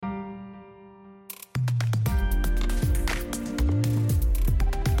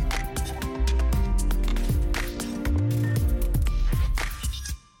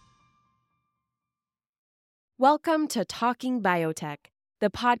Welcome to Talking Biotech,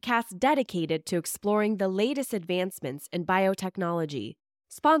 the podcast dedicated to exploring the latest advancements in biotechnology,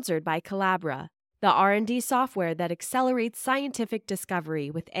 sponsored by Collabra, the R&D software that accelerates scientific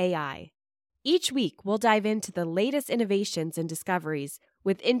discovery with AI. Each week, we'll dive into the latest innovations and discoveries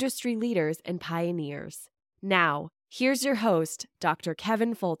with industry leaders and pioneers. Now, here's your host, Dr.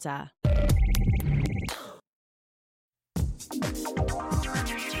 Kevin Folta.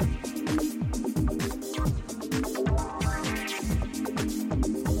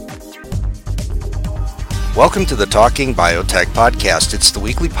 Welcome to the Talking Biotech podcast. It's the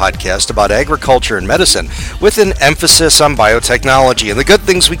weekly podcast about agriculture and medicine with an emphasis on biotechnology and the good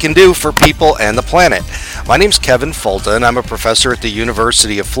things we can do for people and the planet. My name's Kevin Folta and I'm a professor at the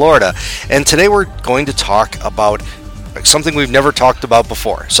University of Florida. And today we're going to talk about something we've never talked about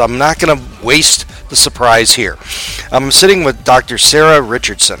before. So I'm not going to waste the surprise here. I'm sitting with Dr. Sarah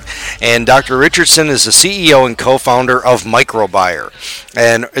Richardson, and Dr. Richardson is the CEO and co-founder of Microbier.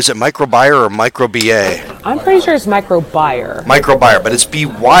 And is it Microbier or MicroBA? I'm pretty sure it's Microbier. Microbier, but it's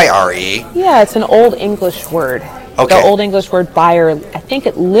B-Y-R-E. Yeah, it's an Old English word. Okay. The Old English word Bayer, I think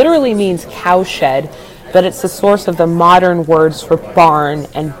it literally means cowshed, but it's the source of the modern words for barn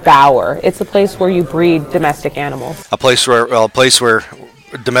and bower. It's a place where you breed domestic animals. A place where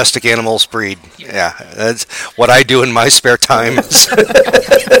domestic animals breed. Yeah, that's what I do in my spare time.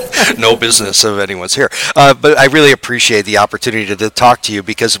 No business of anyone's here. But I really appreciate the opportunity to talk to you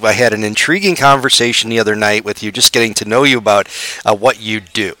because I had an intriguing conversation the other night with you, just getting to know you about what you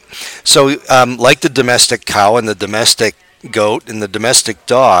do. So like the domestic cow and the domestic goat and the domestic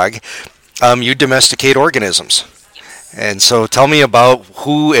dog, you domesticate organisms. And so tell me about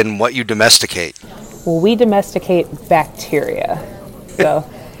who and what you domesticate. Well, we domesticate bacteria. So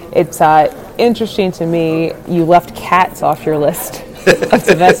it's interesting to me, you left cats off your list of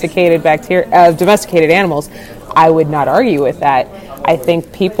domesticated animals. I would not argue with that. I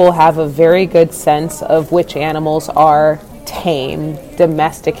think people have a very good sense of which animals are tame,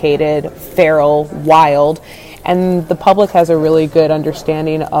 domesticated, feral, wild, and the public has a really good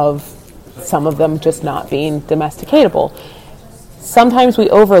understanding of some of them just not being domesticatable. Sometimes we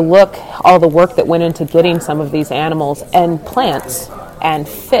overlook all the work that went into getting some of these animals and plants and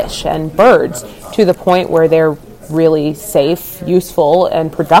fish and birds to the point where they're really safe, useful,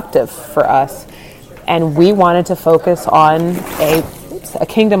 and productive for us. And we wanted to focus on a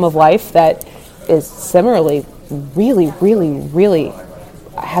kingdom of life that is similarly really, really, really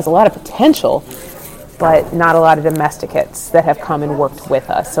has a lot of potential, but not a lot of domesticates that have come and worked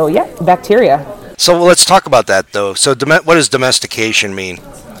with us. So yeah, bacteria. So let's talk about that though. So what does domestication mean?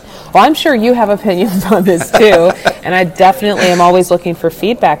 Well, I'm sure you have opinions on this too, and I definitely am always looking for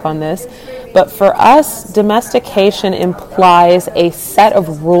feedback on this. But for us, domestication implies a set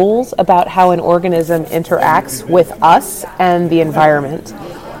of rules about how an organism interacts with us and the environment.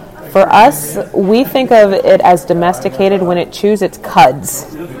 For us, we think of it as domesticated when it chews its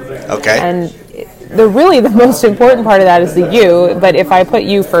cuds. Okay. And the most important part of that is the U, but if I put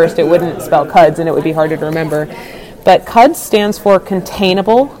U first, it wouldn't spell cuds and it would be harder to remember. But CUDS stands for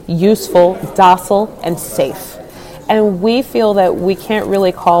containable, useful, docile, and safe. And we feel that we can't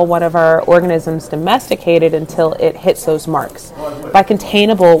really call one of our organisms domesticated until it hits those marks. By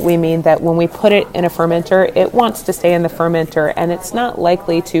containable, we mean that when we put it in a fermenter, it wants to stay in the fermenter, and it's not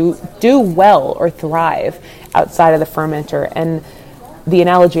likely to do well or thrive outside of the fermenter. And the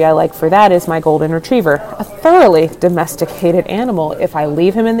analogy I like for that is my golden retriever, a thoroughly domesticated animal. If I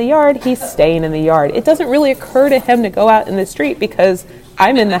leave him in the yard, he's staying in the yard. It doesn't really occur to him to go out in the street because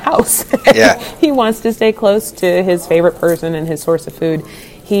I'm in the house. Yeah. He wants to stay close to his favorite person and his source of food.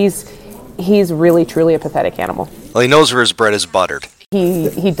 He's really, truly a pathetic animal. Well, he knows where his bread is buttered.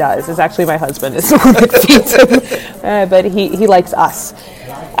 He does. It's actually my husband is the one that feeds him. But he likes us.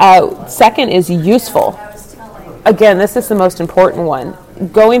 Second is useful. Again, this is the most important one.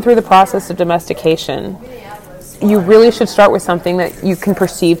 Going through the process of domestication, you really should start with something that you can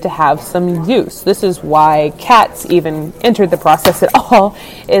perceive to have some use. This is why cats even entered the process at all,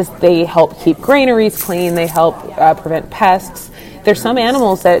 is they help keep granaries clean, they help prevent pests. There's some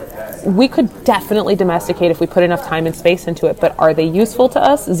animals that we could definitely domesticate if we put enough time and space into it, but are they useful to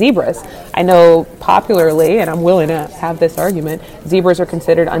us? Zebras. I know popularly, and I'm willing to have this argument, zebras are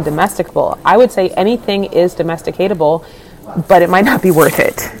considered undomesticable. I would say anything is domesticatable, but it might not be worth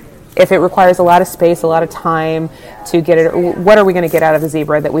it. If it requires a lot of space, a lot of time to get it, what are we going to get out of a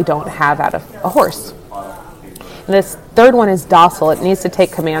zebra that we don't have out of a horse? And this third one is docile. It needs to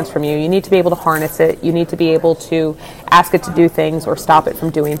take commands from you. You need to be able to harness it. You need to be able to ask it to do things or stop it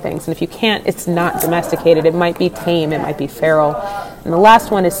from doing things. And if you can't, it's not domesticated. It might be tame. It might be feral. And the last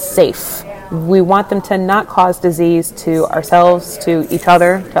one is safe. We want them to not cause disease to ourselves, to each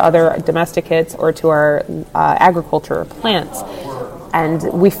other, to other domesticates, or to our agriculture or plants. And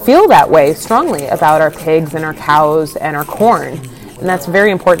we feel that way strongly about our pigs and our cows and our corn. And that's a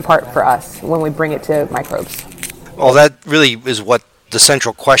very important part for us when we bring it to microbes. Well, that really is what the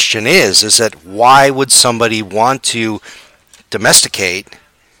central question is that why would somebody want to domesticate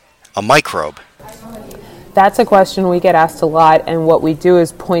a microbe? That's a question we get asked a lot, and what we do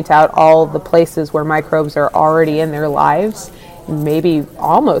is point out all the places where microbes are already in their lives, maybe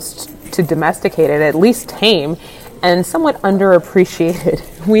almost to domesticate it, at least tame, and somewhat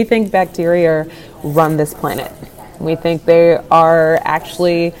underappreciated. We think bacteria run this planet. We think they are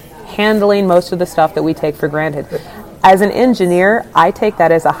actually handling most of the stuff that we take for granted. As an engineer, I take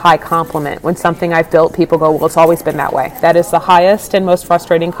that as a high compliment. When something I've built, people go, well, it's always been that way. That is the highest and most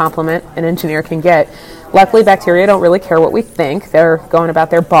frustrating compliment an engineer can get. Luckily, bacteria don't really care what we think. They're going about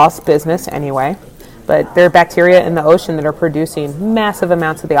their boss business anyway. But there are bacteria in the ocean that are producing massive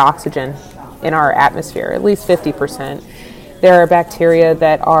amounts of the oxygen in our atmosphere, at least 50%. There are bacteria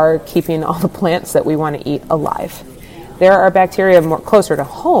that are keeping all the plants that we want to eat alive. There are bacteria more closer to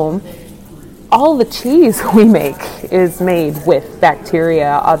home. All the cheese we make is made with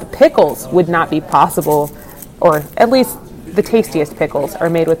bacteria. The pickles would not be possible, or at least the tastiest pickles are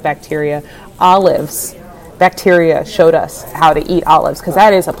made with bacteria. Olives, bacteria showed us how to eat olives, because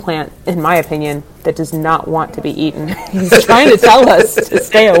that is a plant, in my opinion, that does not want to be eaten. He's trying to tell us to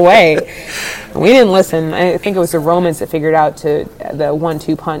stay away. We didn't listen. I think it was the Romans that figured out the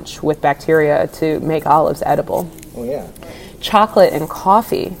 1-2 punch with bacteria to make olives edible. Oh, yeah. Chocolate and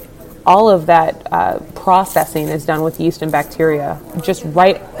coffee, all of that processing is done with yeast and bacteria, just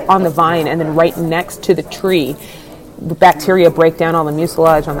right on the vine and then right next to the tree. The bacteria break down all the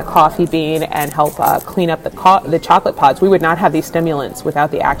mucilage on the coffee bean and help clean up the chocolate pods. We would not have these stimulants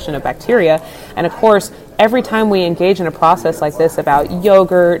without the action of bacteria. And of course, every time we engage in a process like this about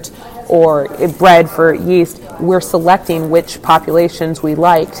yogurt or bread for yeast, we're selecting which populations we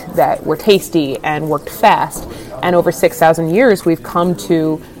liked that were tasty and worked fast. And over 6,000 years, we've come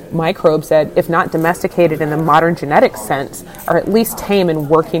to microbes that, if not domesticated in the modern genetic sense, are at least tame and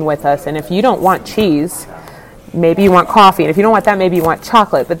working with us. And if you don't want cheese, maybe you want coffee. And if you don't want that, maybe you want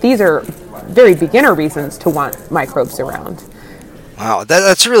chocolate. But these are very beginner reasons to want microbes around. Wow,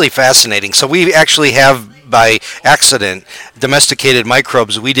 that's really fascinating. So we actually have, by accident, domesticated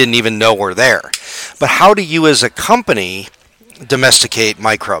microbes we didn't even know were there. But how do you as a company domesticate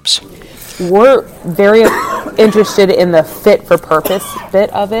microbes? We're very interested in the fit for purpose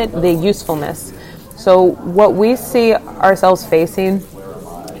bit of it, the usefulness. So what we see ourselves facing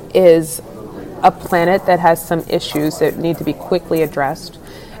is a planet that has some issues that need to be quickly addressed.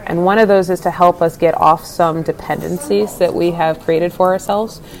 And one of those is to help us get off some dependencies that we have created for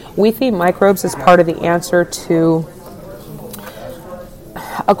ourselves. We see microbes as part of the answer to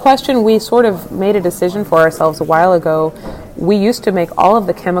a question we sort of made a decision for ourselves a while ago. We used to make all of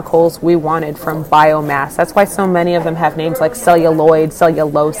the chemicals we wanted from biomass. That's why so many of them have names like celluloid,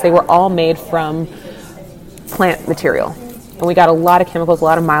 cellulose. They were all made from plant material. And we got a lot of chemicals, a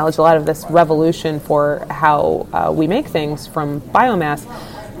lot of mileage, a lot of this revolution for how we make things from biomass.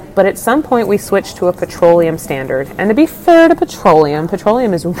 But at some point we switched to a petroleum standard. And to be fair to petroleum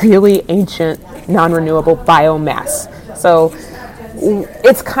is really ancient, non-renewable biomass. So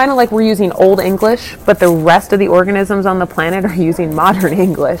it's kind of like we're using Old English, but the rest of the organisms on the planet are using modern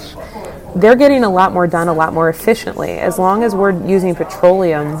English. They're getting a lot more done a lot more efficiently. As long as we're using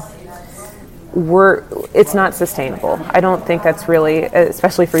petroleum, it's not sustainable. I don't think that's really,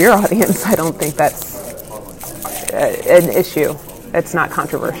 especially for your audience, I don't think that's an issue. It's not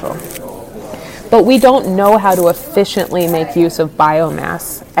controversial. But we don't know how to efficiently make use of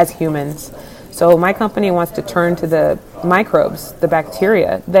biomass as humans. So my company wants to turn to the microbes, the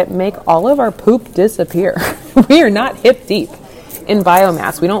bacteria, that make all of our poop disappear. We are not hip deep in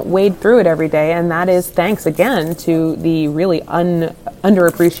biomass. We don't wade through it every day, and that is thanks again to the really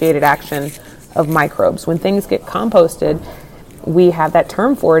underappreciated action of microbes. When things get composted, we have that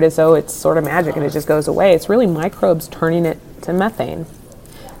term for it as though it's sort of magic and it just goes away. It's really microbes turning it to methane.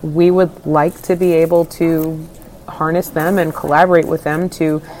 We would like to be able to harness them and collaborate with them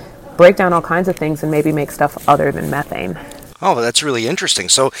to break down all kinds of things and maybe make stuff other than methane. Oh, that's really interesting.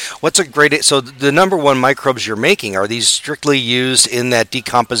 So so the number one microbes you're making, are these strictly used in that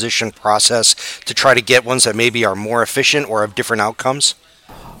decomposition process to try to get ones that maybe are more efficient or have different outcomes?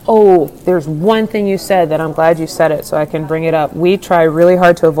 Oh, there's one thing you said that I'm glad you said it so I can bring it up. We try really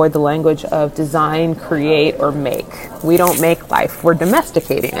hard to avoid the language of design, create, or make. We don't make life. We're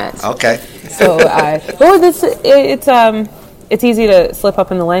domesticating it. Okay. So, it's easy to slip up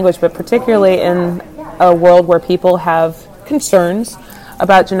in the language, but particularly in a world where people have concerns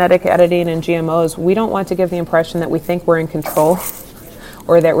about genetic editing and GMOs, we don't want to give the impression that we think we're in control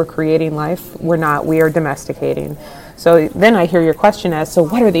or that we're creating life. We're not. We are domesticating. So then I hear your question as, so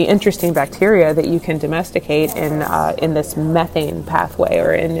what are the interesting bacteria that you can domesticate in this methane pathway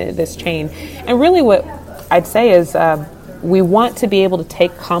or in this chain? And really what I'd say is we want to be able to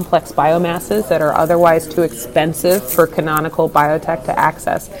take complex biomasses that are otherwise too expensive for canonical biotech to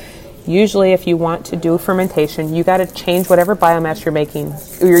access. Usually if you want to do fermentation, you got to change whatever biomass you're making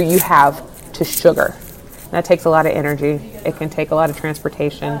or you have to sugar. That takes a lot of energy. It can take a lot of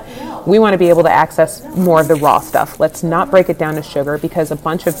transportation. We want to be able to access more of the raw stuff. Let's not break it down to sugar because a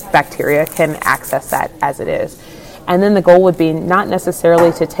bunch of bacteria can access that as it is. And then the goal would be not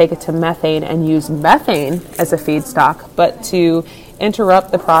necessarily to take it to methane and use methane as a feedstock, but to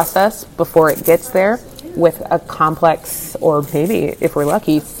interrupt the process before it gets there with a complex, or maybe, if we're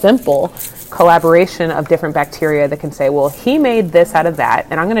lucky, simple collaboration of different bacteria that can say, well, he made this out of that,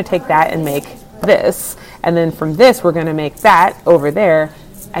 and I'm going to take that and make this, and then from this we're going to make that over there,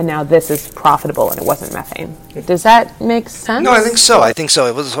 and now this is profitable and it wasn't methane. Does that make sense? No, I think so.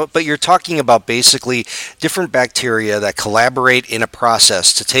 It was, but you're talking about basically different bacteria that collaborate in a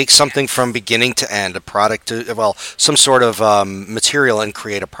process to take something from beginning to end, a product to, well, some sort of material and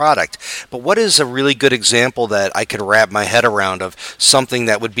create a product. But what is a really good example that I could wrap my head around of something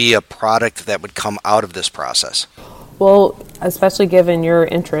that would be a product that would come out of this process? Well, especially given your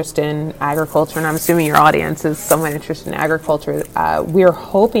interest in agriculture, and I'm assuming your audience is somewhat interested in agriculture, we're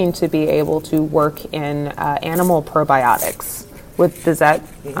hoping to be able to work in animal probiotics. Does that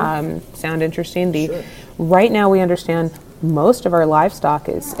sound interesting? Sure. Right now we understand most of our livestock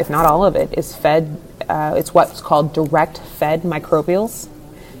is, if not all of it, is fed, it's what's called direct fed microbials.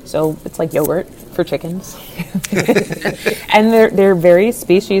 So it's like yogurt for chickens. And they're very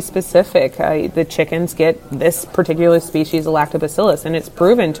species specific. The chickens get this particular species of lactobacillus, and it's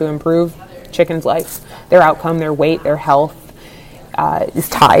proven to improve chickens' life. Their outcome, their weight, their health is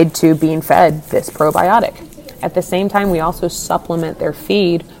tied to being fed this probiotic. At the same time, we also supplement their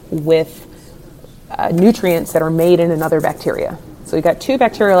feed with nutrients that are made in another bacteria. So we've got two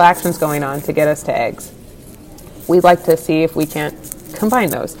bacterial actions going on to get us to eggs. We'd like to see if we can't combine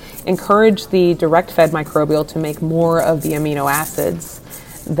those. Encourage the direct-fed microbial to make more of the amino acids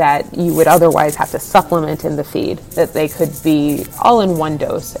that you would otherwise have to supplement in the feed, that they could be all in one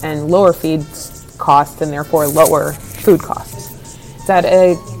dose and lower feed costs and therefore lower food costs. Is that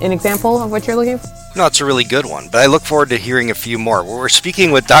an example of what you're looking for? No, it's a really good one, but I look forward to hearing a few more. We're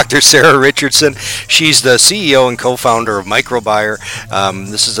speaking with Dr. Sarah Richardson. She's the CEO and co-founder of Microbier.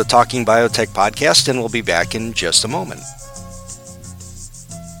 This is a Talking Biotech podcast, and we'll be back in just a moment.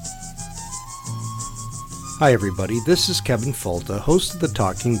 Hi, everybody. This is Kevin Folta, host of the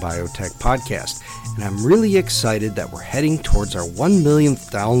Talking Biotech podcast, and I'm really excited that we're heading towards our 1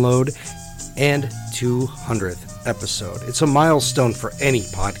 millionth download and 200th episode. It's a milestone for any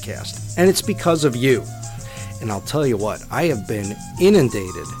podcast, and it's because of you. And I'll tell you what, I have been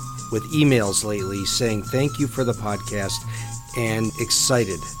inundated with emails lately saying thank you for the podcast and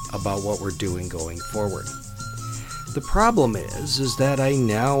excited about what we're doing going forward. The problem is that I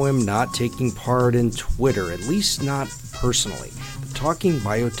now am not taking part in Twitter, at least not personally. The Talking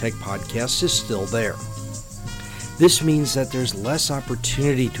Biotech podcast is still there. This means that there's less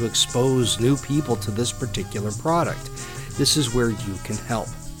opportunity to expose new people to this particular product. This is where you can help.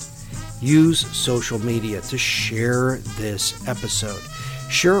 Use social media to share this episode.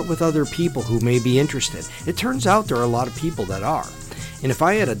 Share it with other people who may be interested. It turns out there are a lot of people that are. And if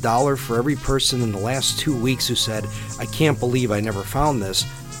I had $1 for every person in the last 2 weeks who said, I can't believe I never found this,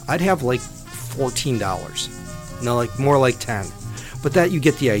 I'd have like $14. No, like more like 10. But that you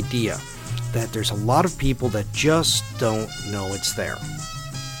get the idea that there's a lot of people that just don't know it's there.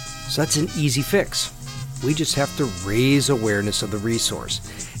 So that's an easy fix. We just have to raise awareness of the resource.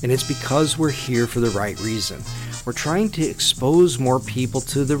 And it's because we're here for the right reason. We're trying to expose more people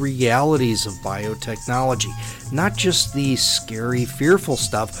to the realities of biotechnology, not just the scary, fearful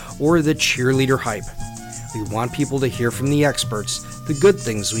stuff or the cheerleader hype. We want people to hear from the experts the good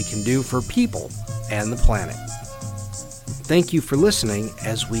things we can do for people and the planet. Thank you for listening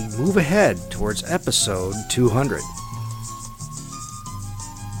as we move ahead towards episode 200.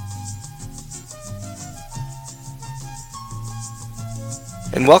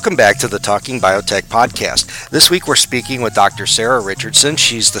 And welcome back to the Talking Biotech podcast. This week we're speaking with Dr. Sarah Richardson.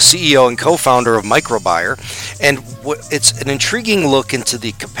 She's the CEO and co-founder of Microbier, and it's an intriguing look into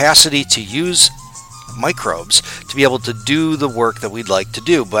the capacity to use microbes to be able to do the work that we'd like to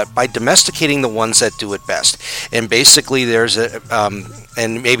do, but by domesticating the ones that do it best. And basically there's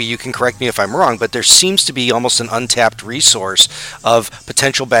and maybe you can correct me if I'm wrong, but there seems to be almost an untapped resource of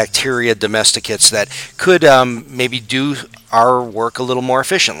potential bacteria domesticates that could maybe do our work a little more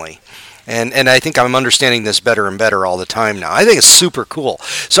efficiently. And I think I'm understanding this better and better all the time now. I think it's super cool.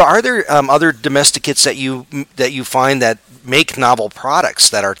 So are there other domesticates that you find that make novel products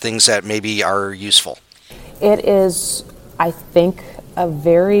that are things that maybe are useful? It is, I think, a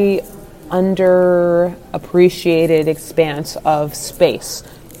very underappreciated expanse of space.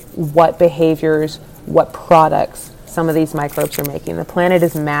 What behaviors, what products some of these microbes are making. The planet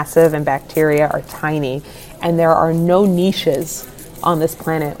is massive and bacteria are tiny, and there are no niches on this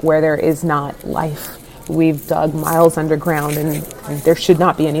planet where there is not life. We've dug miles underground and there should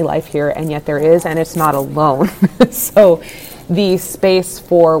not be any life here, and yet there is, and it's not alone. So the space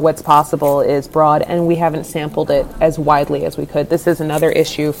for what's possible is broad, and we haven't sampled it as widely as we could. This is another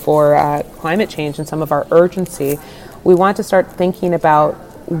issue for climate change and some of our urgency. We want to start thinking about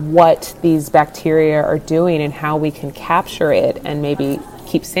what these bacteria are doing and how we can capture it and maybe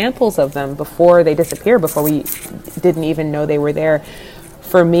keep samples of them before they disappear, before we didn't even know they were there.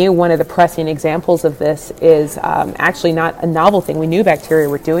 For me, one of the pressing examples of this is actually not a novel thing. We knew bacteria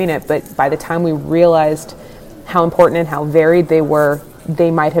were doing it, but by the time we realized how important and how varied they were,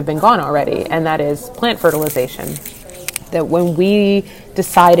 they might have been gone already, and that is plant fertilization. That when we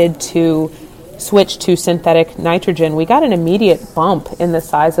decided to switch to synthetic nitrogen, we got an immediate bump in the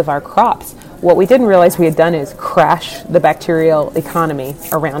size of our crops. What we didn't realize we had done is crash the bacterial economy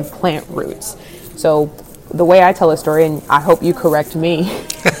around plant roots. So the way I tell a story, and I hope you correct me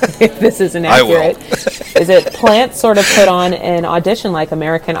if this isn't accurate, is that plants sort of put on an audition like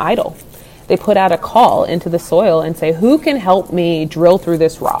American Idol. They put out a call into the soil and say, who can help me drill through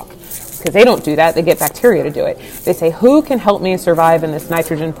this rock? Because they don't do that, they get bacteria to do it. They say, who can help me survive in this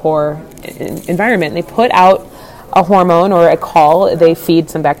nitrogen poor environment? And they put out a hormone or a call, they feed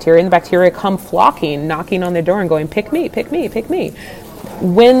some bacteria, and the bacteria come flocking, knocking on their door and going, pick me, pick me, pick me.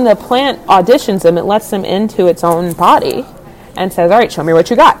 When the plant auditions them, it lets them into its own body and says, all right, show me what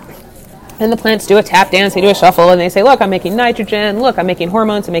you got. And the plants do a tap dance, they do a shuffle, and they say, look, I'm making nitrogen, look, I'm making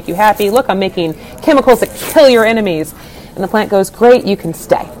hormones to make you happy, look, I'm making chemicals that kill your enemies. And the plant goes, great, you can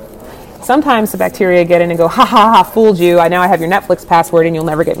stay. Sometimes the bacteria get in and go, ha ha ha, fooled you, now I have your Netflix password and you'll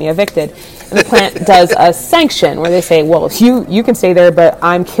never get me evicted. And the plant does a sanction where they say, well, you can stay there, but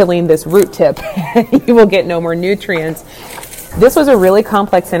I'm killing this root tip. You will get no more nutrients. This was a really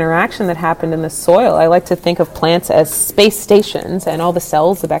complex interaction that happened in the soil. I like to think of plants as space stations, and all the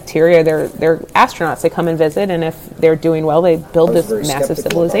cells, the bacteria, they're astronauts. They come and visit, and if they're doing well, they build this massive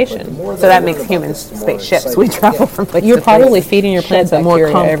civilization. So that makes humans spaceships. We travel from place to place. You're probably feeding your plants a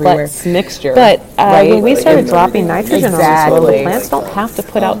more complex mixture. But when we started dropping nitrogen on the soil, the plants don't have to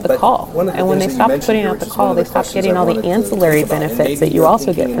put out the call. And when they stop putting out the call, they stop getting all the ancillary benefits that you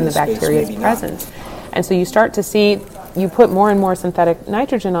also get from the bacteria's presence. And so you start to see you put more and more synthetic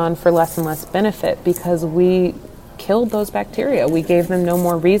nitrogen on for less and less benefit because we killed those bacteria. We gave them no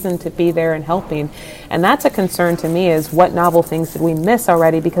more reason to be there and helping. And that's a concern to me, is what novel things did we miss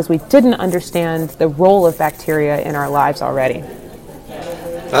already because we didn't understand the role of bacteria in our lives already.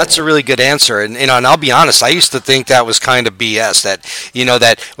 That's a really good answer, and I'll be honest. I used to think that was kind of BS.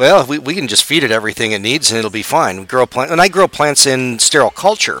 That we can just feed it everything it needs and it'll be fine. And I grow plants in sterile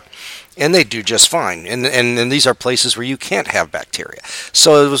culture, and they do just fine. And these are places where you can't have bacteria.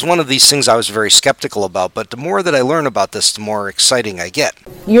 So it was one of these things I was very skeptical about. But the more that I learn about this, the more exciting I get.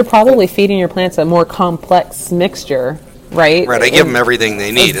 You're probably feeding your plants a more complex mixture. Right. I give them everything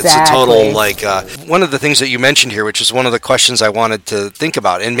they need. Exactly. It's a total, one of the things that you mentioned here, which is one of the questions I wanted to think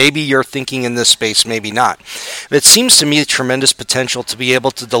about, and maybe you're thinking in this space, maybe not. It seems to me a tremendous potential to be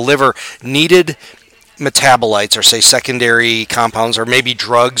able to deliver needed metabolites, or say secondary compounds, or maybe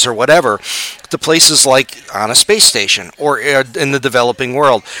drugs or whatever, to places like on a space station or in the developing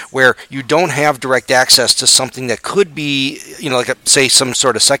world where you don't have direct access to something that could be, say some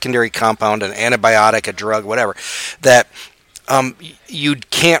sort of secondary compound, an antibiotic, a drug, whatever, that you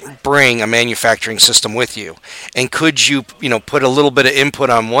can't bring a manufacturing system with you. And could you, put a little bit of input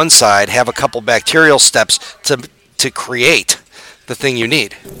on one side, have a couple bacterial steps to create the thing you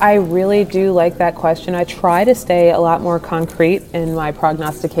need? I really do like that question. I try to stay a lot more concrete in my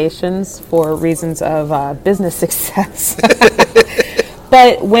prognostications for reasons of business success.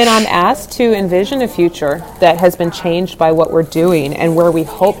 But when I'm asked to envision a future that has been changed by what we're doing and where we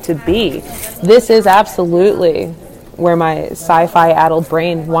hope to be, this is absolutely where my sci-fi addled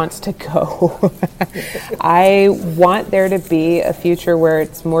brain wants to go. I want there to be a future where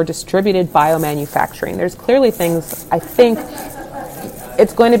it's more distributed biomanufacturing. There's clearly things, I think,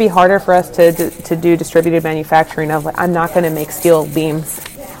 it's going to be harder for us to do distributed manufacturing of, I'm not going to make steel beams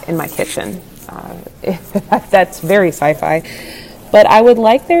in my kitchen. That's very sci-fi. But I would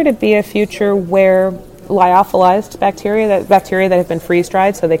like there to be a future where lyophilized bacteria that have been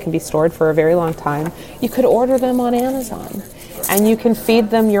freeze-dried so they can be stored for a very long time, you could order them on Amazon. And you can feed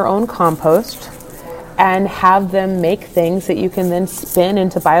them your own compost and have them make things that you can then spin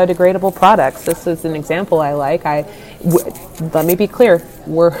into biodegradable products. This is an example I like. Let me be clear,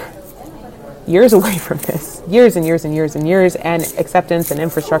 we're years away from this, years and years and years and years, and acceptance and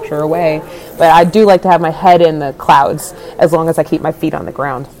infrastructure away. But I do like to have my head in the clouds as long as I keep my feet on the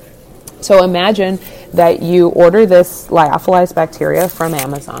ground. So imagine that you order this lyophilized bacteria from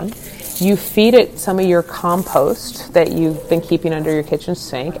Amazon. You feed it some of your compost that you've been keeping under your kitchen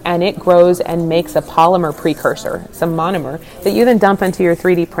sink, and it grows and makes a polymer precursor, some monomer, that you then dump into your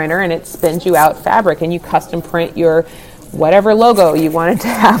 3D printer, and it spins you out fabric, and you custom print your whatever logo you wanted to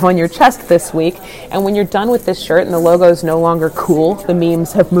have on your chest this week. And when you're done with this shirt and the logo is no longer cool, the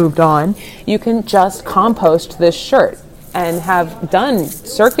memes have moved on, you can just compost this shirt and have done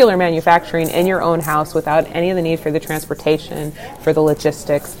circular manufacturing in your own house without any of the need for the transportation, for the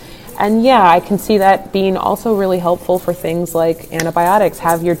logistics. And yeah, I can see that being also really helpful for things like antibiotics.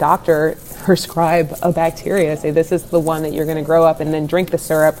 Have your doctor prescribe a bacteria, say this is the one that you're going to grow up, and then drink the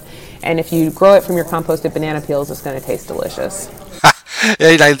syrup. And if you grow it from your composted banana peels, it's going to taste delicious.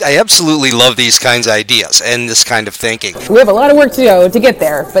 I absolutely love these kinds of ideas and this kind of thinking. We have a lot of work to go to get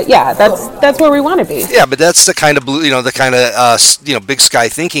there, but yeah, that's where we want to be. Yeah, but that's the kind of big sky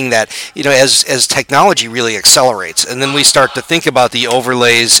thinking that as technology really accelerates, and then we start to think about the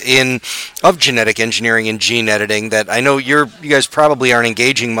overlays of genetic engineering and gene editing that I know you guys probably aren't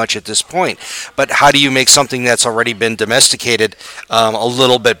engaging much at this point. But how do you make something that's already been domesticated a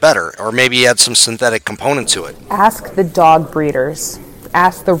little bit better, or maybe add some synthetic component to it? Ask the dog breeders.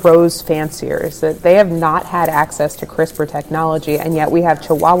 Ask the rose fanciers that they have not had access to CRISPR technology, and yet we have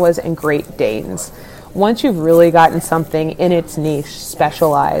Chihuahuas and Great Danes. Once you've really gotten something in its niche,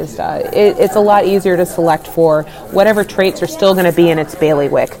 specialized, it's a lot easier to select for whatever traits are still going to be in its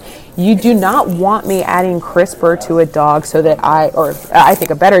bailiwick. You do not want me adding CRISPR to a dog so that I think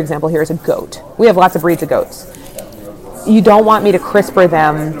a better example here is a goat. We have lots of breeds of goats. You don't want me to CRISPR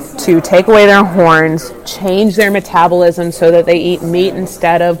them to take away their horns, change their metabolism so that they eat meat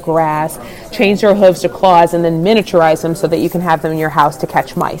instead of grass, change their hooves to claws, and then miniaturize them so that you can have them in your house to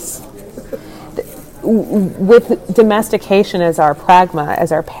catch mice. With domestication as our pragma,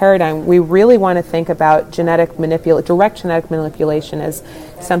 as our paradigm, we really want to think about direct genetic manipulation as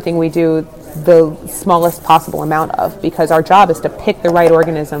something we do the smallest possible amount of, because our job is to pick the right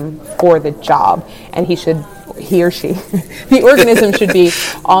organism for the job, and he or she, the organism should be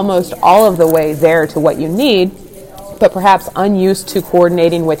almost all of the way there to what you need, but perhaps unused to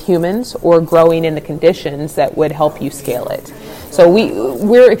coordinating with humans or growing in the conditions that would help you scale it. So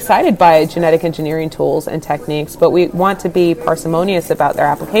we're excited by genetic engineering tools and techniques, but we want to be parsimonious about their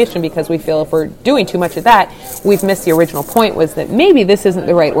application, because we feel if we're doing too much of that, we've missed the original point, was that maybe this isn't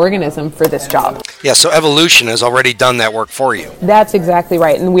the right organism for this job. Yeah, so evolution has already done that work for you. That's exactly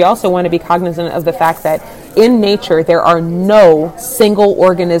right. And we also want to be cognizant of the fact that in nature, there are no single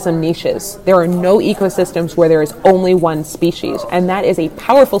organism niches. There are no ecosystems where there is only one species. And that is a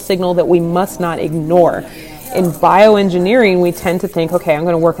powerful signal that we must not ignore. In bioengineering, we tend to think, okay, I'm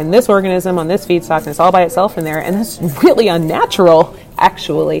going to work in this organism on this feedstock, and it's all by itself in there. And that's really unnatural,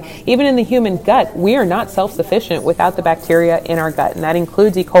 actually. Even in the human gut, we are not self-sufficient without the bacteria in our gut. And that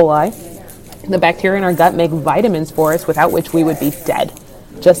includes E. coli. The bacteria in our gut make vitamins for us, without which we would be dead.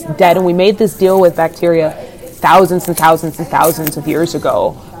 Just dead. And we made this deal with bacteria thousands and thousands and thousands of years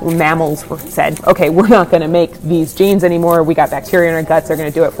ago. Mammals said, okay, we're not going to make these genes anymore. We got bacteria in our guts. They're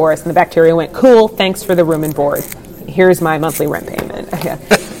going to do it for us. And the bacteria went, cool, thanks for the room and board. Here's my monthly rent payment.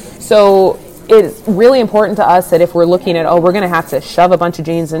 So it's really important to us that if we're looking at, we're going to have to shove a bunch of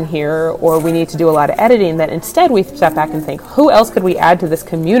genes in here, or we need to do a lot of editing, that instead we step back and think, who else could we add to this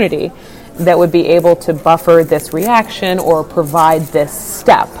community that would be able to buffer this reaction or provide this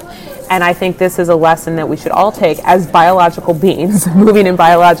step? And I think this is a lesson that we should all take as biological beings, moving in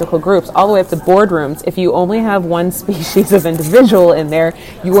biological groups, all the way up to boardrooms. If you only have one species of individual in there,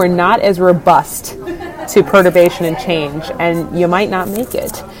 you are not as robust to perturbation and change, and you might not make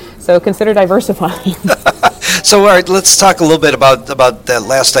it. So consider diversifying. So, all right, let's talk a little bit about that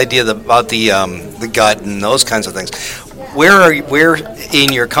last idea about the gut and those kinds of things. where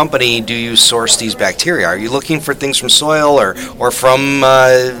in your company do you source these bacteria? Are you looking for things from soil or from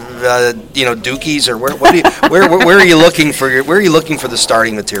dookies, or where are you looking for the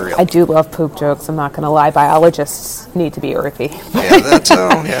starting material? I do love poop jokes. I'm not going to lie. Biologists need to be earthy. Yeah, that's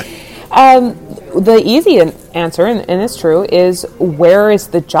yeah. The easy answer, and it's true, is where is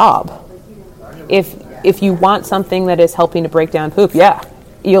the job? If you want something that is helping to break down poop, yeah,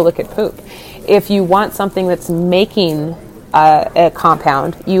 you'll look at poop. If you want something that's making a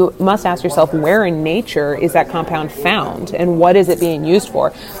compound, you must ask yourself, where in nature is that compound found and what is it being used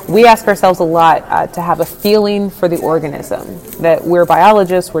for? We ask ourselves a lot to have a feeling for the organism. That we're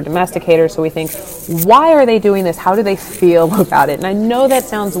biologists, we're domesticators, so we think, why are they doing this? How do they feel about it? And I know that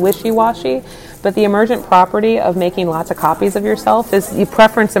sounds wishy-washy, but the emergent property of making lots of copies of yourself is your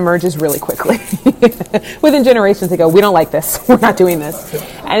preference emerges really quickly. Within generations they go, we don't like this, we're not doing this.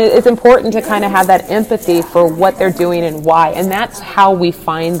 And it's important to kind of have that empathy for what they're doing and why, and that's how we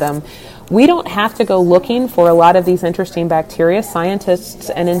find them. We don't have to go looking for a lot of these interesting bacteria. Scientists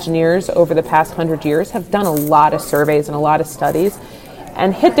and engineers over the past 100 years have done a lot of surveys and a lot of studies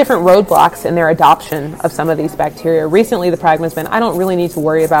and hit different roadblocks in their adoption of some of these bacteria. Recently, the pragma has been, I don't really need to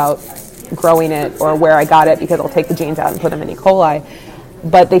worry about growing it or where I got it because I'll take the genes out and put them in E. coli.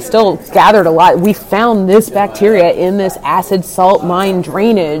 But they still gathered a lot. We found this bacteria in this acid salt mine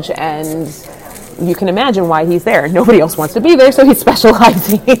drainage, and you can imagine why he's there. Nobody else wants to be there, so he's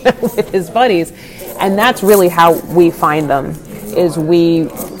specializing with his buddies. And that's really how we find them,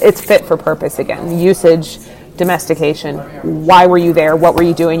 it's fit for purpose again. Usage, domestication. Why were you there? What were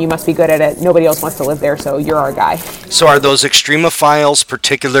you doing? You must be good at it. Nobody else wants to live there, so you're our guy. So are those extremophiles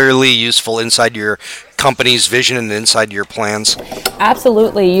particularly useful inside your company's vision and inside your plans?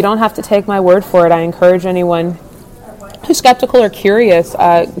 Absolutely. You don't have to take my word for it. I encourage anyone who's skeptical or curious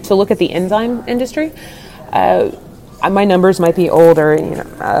to look at the enzyme industry. My numbers might be old or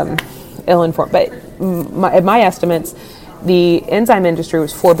ill-informed, but at my estimates, the enzyme industry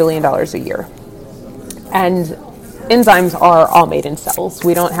was $4 billion a year. And enzymes are all made in cells.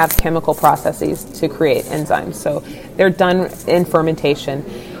 We don't have chemical processes to create enzymes. So they're done in fermentation.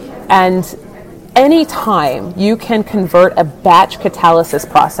 And any time you can convert a batch catalysis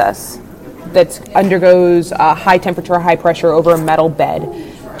process that undergoes high temperature, high pressure over a metal bed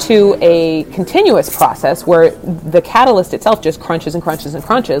to a continuous process where the catalyst itself just crunches and crunches and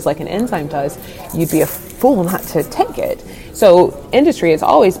crunches like an enzyme does, you'd be a fool not to take it. So industry has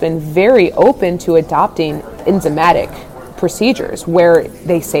always been very open to adopting enzymatic procedures where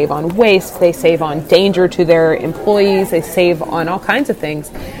they save on waste, they save on danger to their employees, they save on all kinds of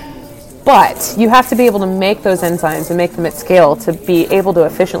things. But you have to be able to make those enzymes and make them at scale to be able to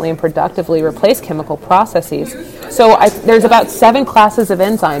efficiently and productively replace chemical processes. So there's about 7 classes of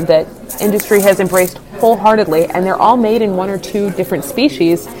enzyme that industry has embraced wholeheartedly, and they're all made in 1 or 2 different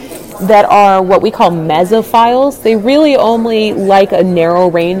species that are what we call mesophiles. They really only like a narrow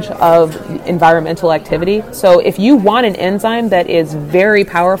range of environmental activity. So if you want an enzyme that is very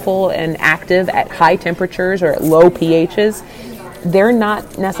powerful and active at high temperatures or at low pHs, they're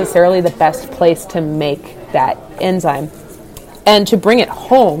not necessarily the best place to make that enzyme. And to bring it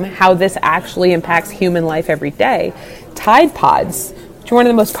home, how this actually impacts human life every day, Tide Pods, which are one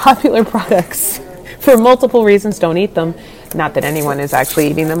of the most popular products for multiple reasons, don't eat them, not that anyone is actually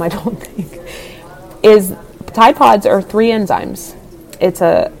eating them, I don't think, is Tide Pods are 3 enzymes. It's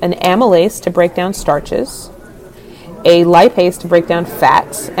an amylase to break down starches, a lipase to break down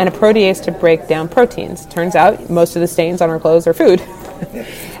fats, and a protease to break down proteins. Turns out most of the stains on our clothes are food.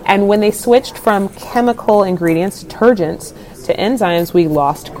 And when they switched from chemical ingredients, detergents, to enzymes, we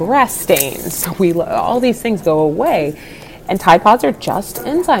lost grass stains. All these things go away. And Tide Pods are just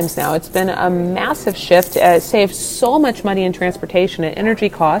enzymes now. It's been a massive shift. It saves so much money in transportation and energy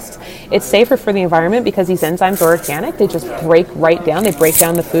costs. It's safer for the environment because these enzymes are organic. They just break right down. They break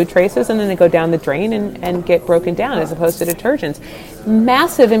down the food traces and then they go down the drain and get broken down as opposed to detergents.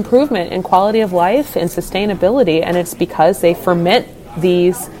 Massive improvement in quality of life and sustainability, and it's because they ferment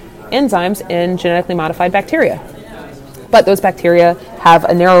these enzymes in genetically modified bacteria. But those bacteria have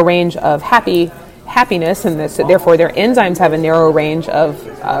a narrow range of happiness, and therefore their enzymes have a narrow range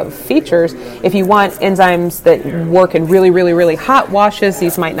of features. If you want enzymes that work in really, really, really hot washes,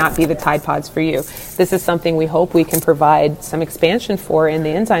 these might not be the Tide Pods for you. This is something we hope we can provide some expansion for in the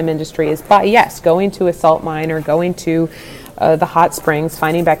enzyme industry, is by, yes, going to a salt mine or going to the hot springs,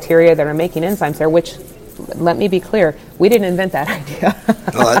 finding bacteria that are making enzymes there, which let me be clear, we didn't invent that idea.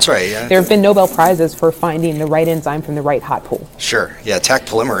 Oh, that's right. Yeah. There have been Nobel Prizes for finding the right enzyme from the right hot pool. Sure. Yeah, Taq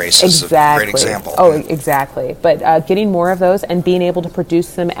polymerase is a great example. Oh, exactly. But getting more of those and being able to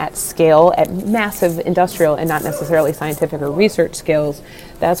produce them at scale, at massive industrial and not necessarily scientific or research scales,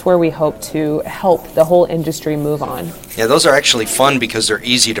 that's where we hope to help the whole industry move on. Yeah, those are actually fun because they're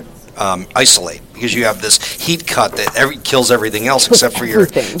easy to isolate, because you have this heat cut that kills everything else except for your.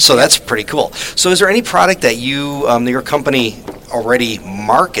 So that's pretty cool. So is there any product that your company already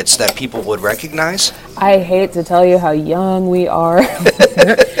markets that people would recognize? I hate to tell you how young we are.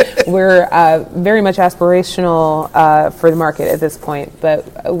 We're very much aspirational for the market at this point,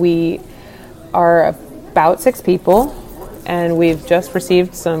 but we are about 6 people, and we've just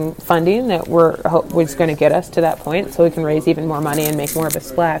received some funding that we're going to get us to that point so we can raise even more money and make more of a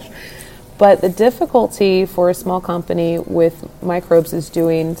splash. But the difficulty for a small company with microbes is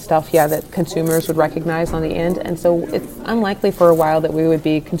doing stuff, that consumers would recognize on the end, and so it's unlikely for a while that we would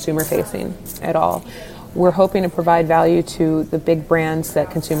be consumer-facing at all. We're hoping to provide value to the big brands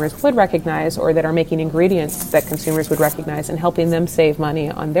that consumers would recognize or that are making ingredients that consumers would recognize and helping them save money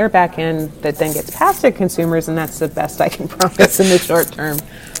on their back end that then gets passed to consumers, and that's the best I can promise in the short term.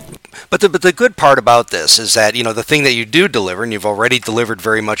 But the good part about this is that, the thing that you do deliver, and you've already delivered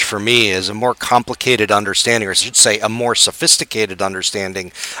very much for me, is a more complicated understanding, or I should say a more sophisticated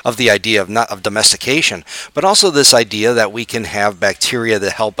understanding of the idea of domestication, but also this idea that we can have bacteria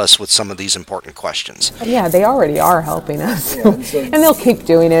that help us with some of these important questions. Yeah, they already are helping us, and they'll keep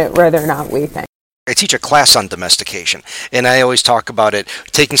doing it whether or not we think. I teach a class on domestication, and I always talk about it,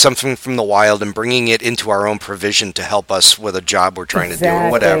 taking something from the wild and bringing it into our own provision to help us with a job we're trying to do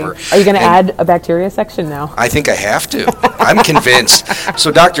or whatever. Are you going to add a bacteria section now? I think I have to. I'm convinced.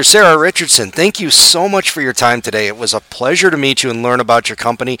 So Dr. Sarah Richardson, thank you so much for your time today. It was a pleasure to meet you and learn about your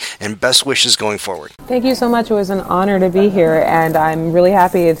company, and best wishes going forward. Thank you so much. It was an honor to be here, and I'm really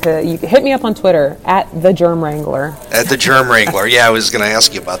happy to. You hit me up on Twitter at the Germ Wrangler. At the Germ Wrangler. Yeah, I was going to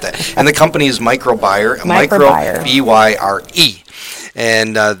ask you about that. And the company is Microbyre. Microbyre. Byre.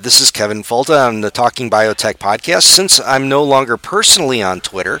 And this is Kevin Folta on the Talking Biotech podcast. Since I'm no longer personally on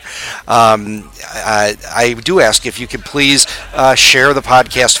Twitter, I do ask if you could please share the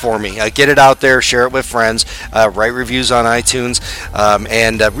podcast for me. Get it out there, share it with friends, write reviews on iTunes,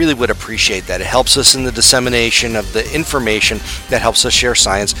 and really would appreciate that. It helps us in the dissemination of the information that helps us share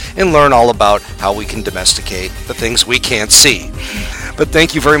science and learn all about how we can domesticate the things we can't see. But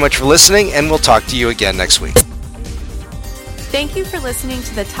thank you very much for listening, and we'll talk to you again next week. Thank you for listening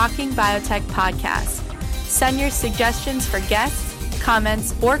to the Talking Biotech podcast. Send your suggestions for guests,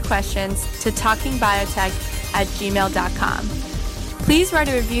 comments, or questions to talkingbiotech@gmail.com. Please write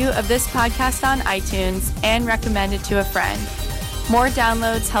a review of this podcast on iTunes and recommend it to a friend. More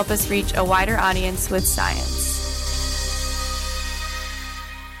downloads help us reach a wider audience with science.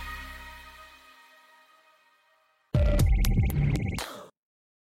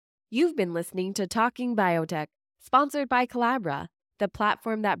 You've been listening to Talking Biotech, sponsored by Collabra, the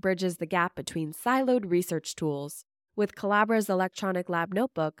platform that bridges the gap between siloed research tools. With Collabra's electronic lab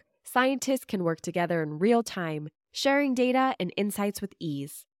notebook, scientists can work together in real time, sharing data and insights with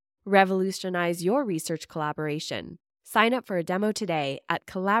ease. Revolutionize your research collaboration. Sign up for a demo today at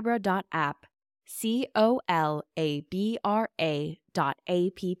collabra.app,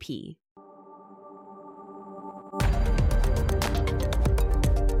 collabra.app.